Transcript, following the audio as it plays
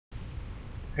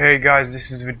Hey guys,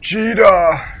 this is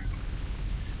Vegeta!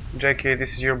 JK,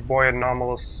 this is your boy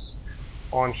Anomalous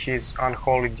on his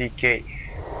Unholy DK.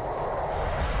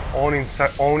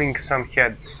 Owning some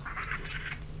heads.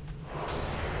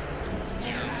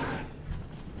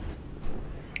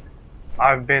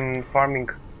 I've been farming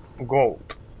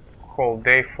gold whole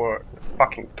day for the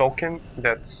fucking token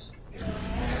that's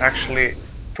actually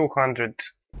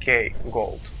 200k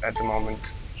gold at the moment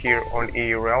here on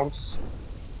EU Realms.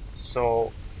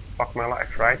 So, fuck my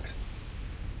life, right?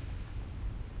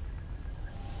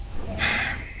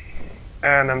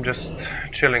 And I'm just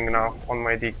chilling now on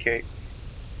my DK.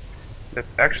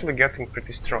 That's actually getting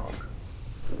pretty strong.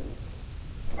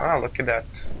 Ah, look at that.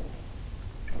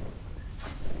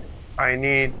 I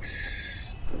need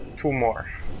 2 more.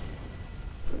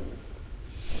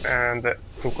 And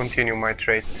to continue my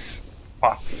trade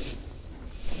path.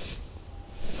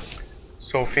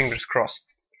 So fingers crossed.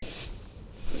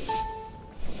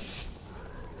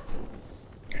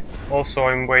 Also,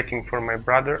 I'm waiting for my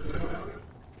brother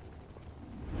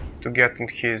to get in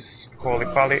his holy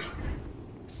pally.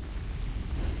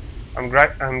 I'm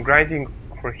grinding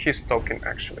for his token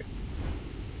actually.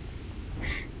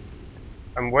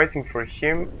 I'm waiting for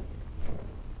him,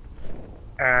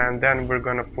 and then we're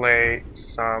gonna play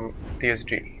some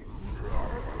TSG.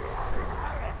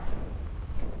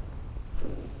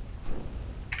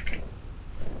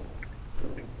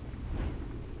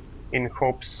 In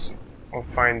hopes of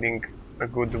finding a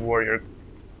good warrior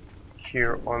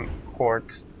here on Horde.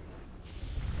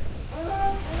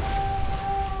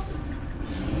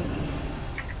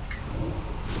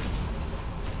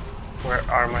 Where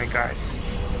are my guys?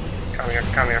 Come here,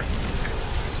 come here.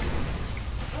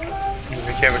 Do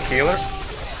we have a healer?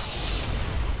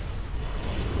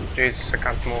 Jesus, I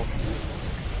can't move.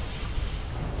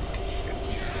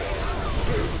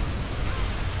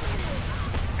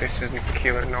 This isn't a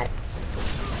healer, no.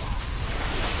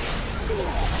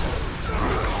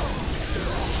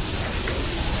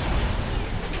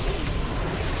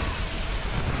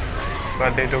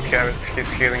 But they do have it,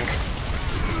 he's healing.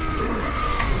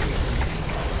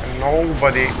 And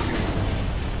nobody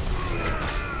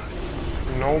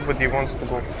wants to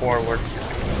go forward.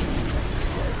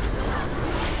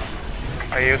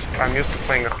 I'm used to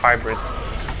playing a hybrid,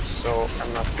 so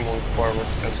I'm not moving forward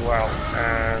as well,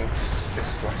 and this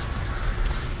is lost.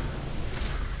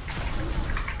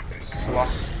 This is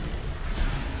lost.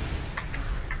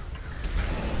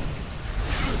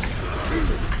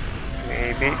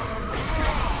 Maybe.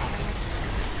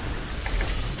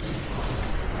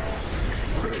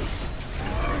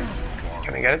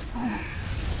 Can I get it?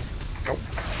 Nope.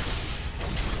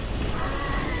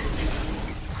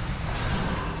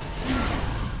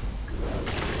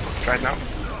 Try it now.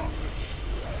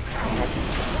 Nope.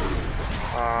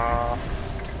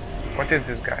 What is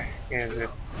this guy? Is it?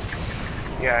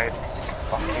 Yeah, it's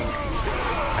fucking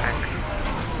tank.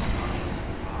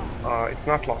 It's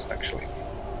not lost actually.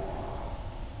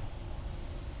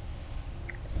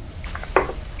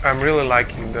 I'm really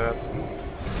liking the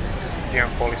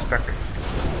Unholy spec.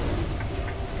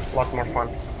 A lot more fun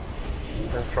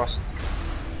than Frost.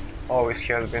 Always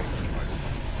has been.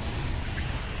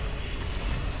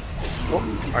 Oh,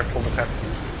 I pulled the pet.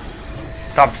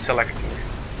 Tab selecting.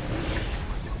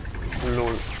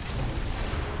 Lol.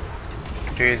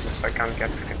 Jesus, I can't get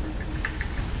to him.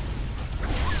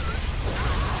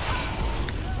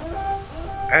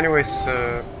 Anyways,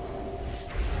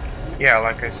 yeah,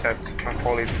 like I said,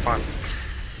 Unholy is fun.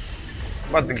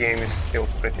 But the game is still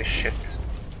pretty shit.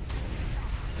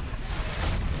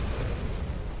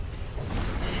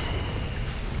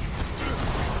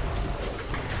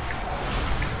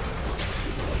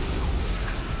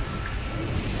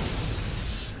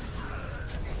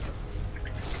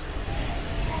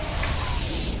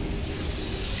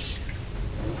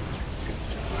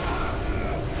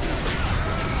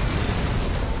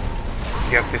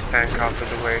 Get this tank out of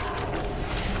the way.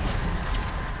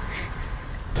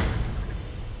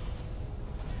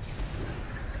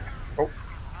 Oh.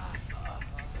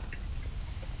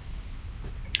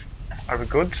 Are we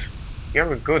good? Yeah,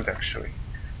 we're good actually.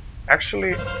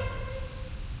 Actually,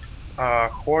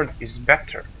 Horde is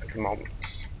better at the moment.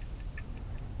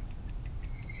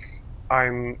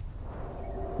 I'm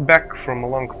back from a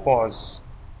long pause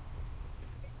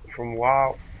from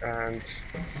WoW, and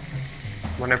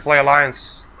when I play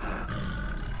Alliance,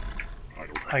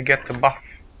 I get a buff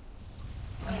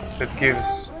that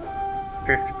gives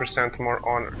 50% more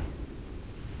honor.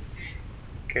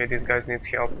 Okay, these guys need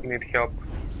help,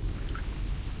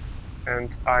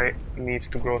 and I need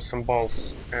to grow some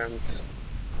balls and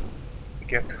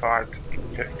get hard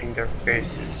in their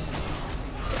faces.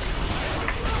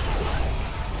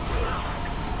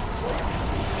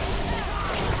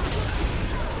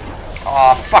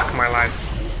 Oh, fuck my life.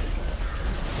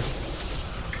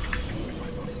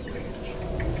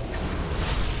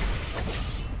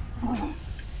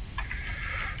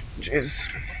 Jeez.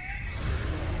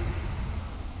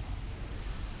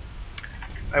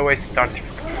 I wasted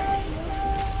artifact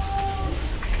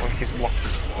on his block.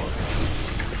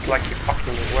 It's like he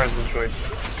fucking... Where's the droid?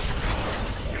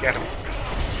 Get him.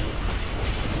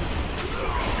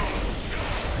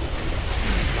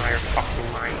 Now you're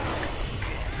fucking mine.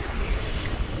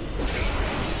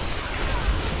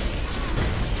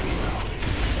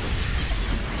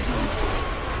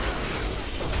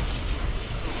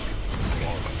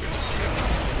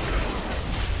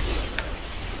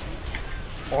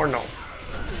 Or no.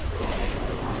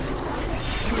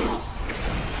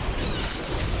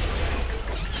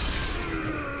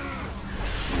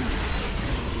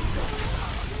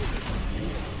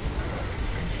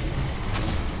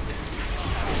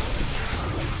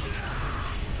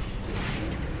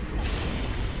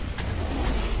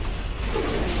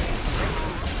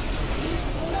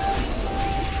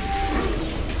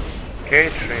 Okay,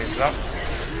 trades up.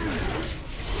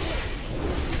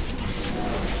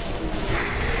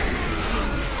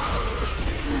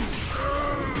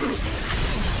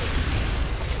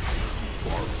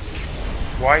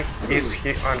 Why is he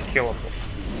unkillable?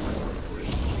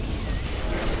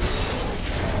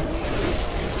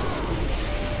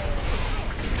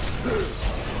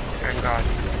 Thank God.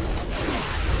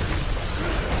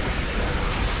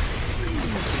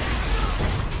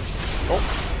 Oh.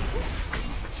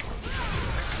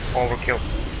 Overkill.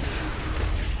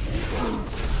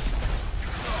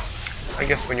 I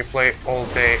guess when you play all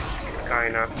day, it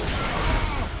kinda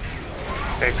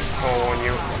takes a toll on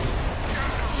you.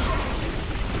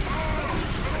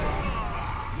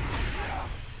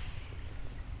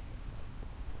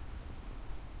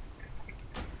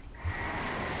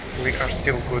 We are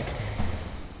still good.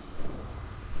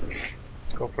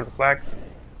 Let's go for the flag.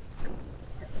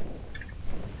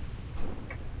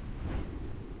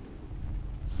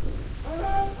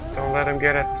 Don't let him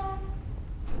get it.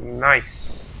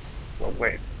 Nice. Well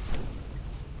played.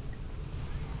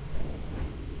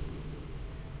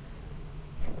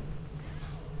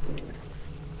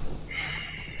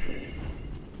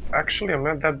 Actually, I'm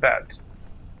not that bad.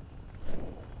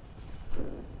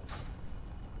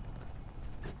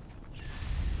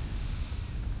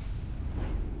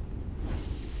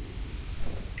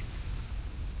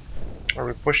 Are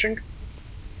we pushing?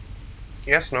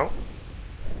 Yes, no?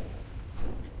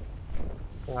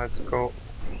 Let's go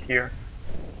here.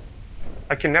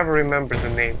 I can never remember the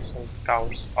names of the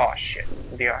towers. Oh shit,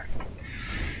 they are.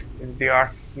 They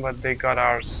are, but they got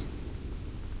ours.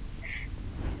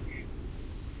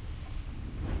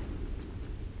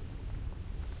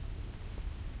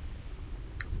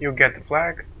 You get the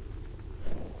flag.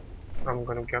 I'm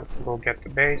gonna go get the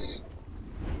base.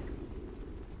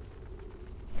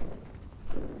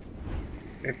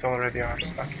 It's already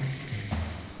ours. Okay.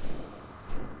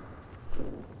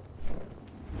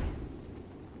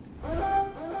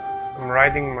 I'm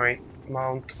riding my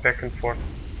mount back and forth.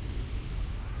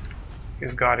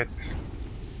 He's got it.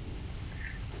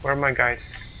 Where are my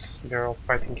guys? They're all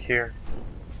fighting here.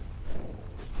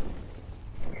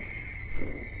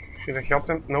 Should I help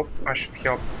them? Nope, I should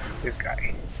help this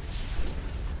guy.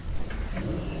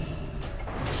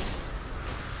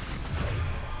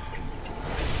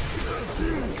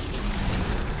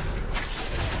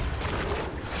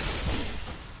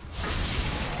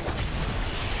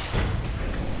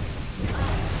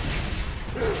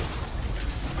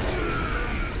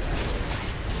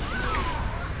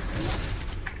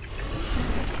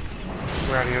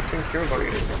 Where do you think you're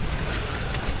going?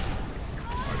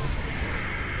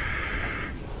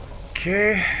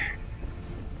 Okay.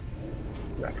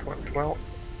 That went well.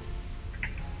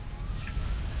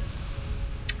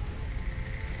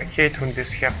 I hate when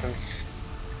this happens.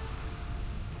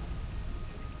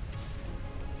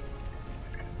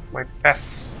 My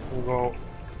pets go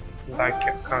like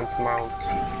I can't mount.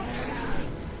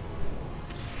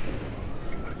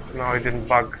 No, it didn't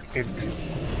bug. It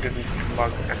didn't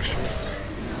bug actually.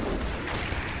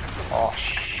 Oh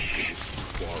shit.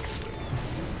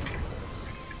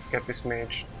 Get this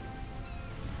mage.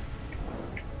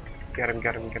 Get him,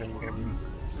 get him, get him, get him.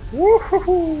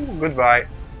 Woohoo! Goodbye.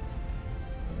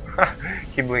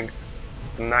 He blinked.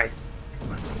 Nice.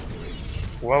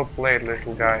 Well played,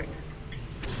 little guy.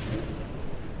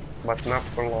 But not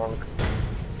for long.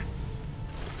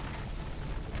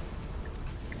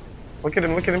 Look at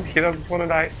him, he doesn't wanna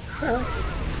die.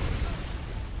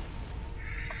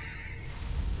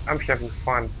 I'm having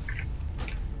fun.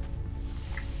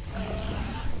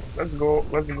 Let's go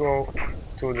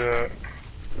to the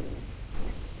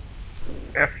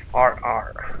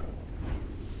FRR.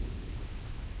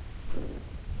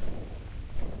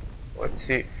 Let's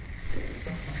see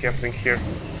what's happening here.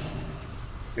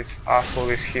 This asshole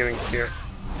is healing here.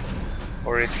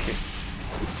 Or is he?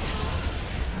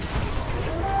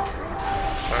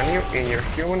 Stun you in your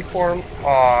human form.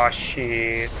 Aw,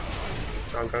 shit.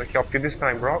 Not gonna help you this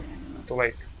time, bro. Too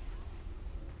late.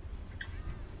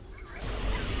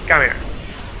 Come here.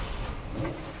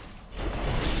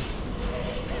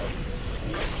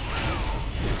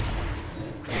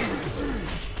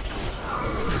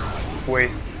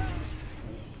 Waste.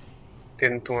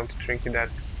 Didn't want to drink that.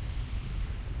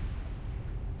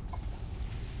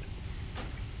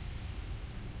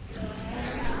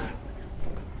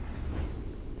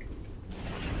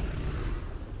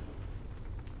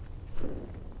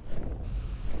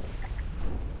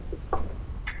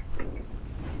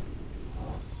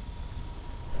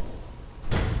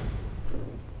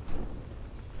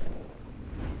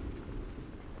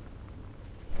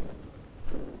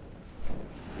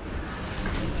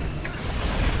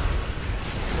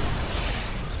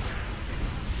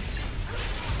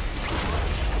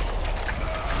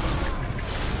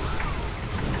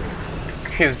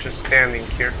 He's just standing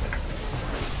here.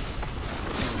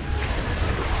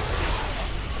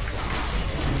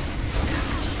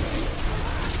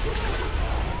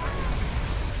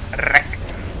 Wreck.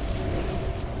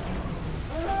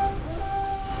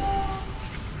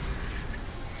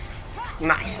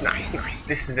 Nice, nice, nice.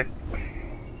 This is it.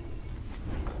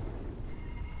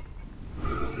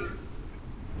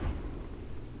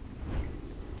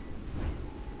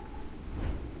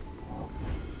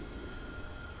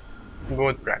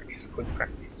 Good practice, good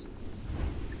practice.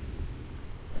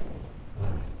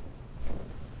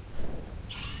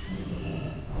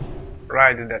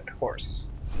 Ride that horse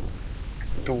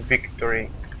to victory.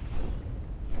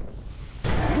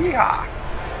 Yeah.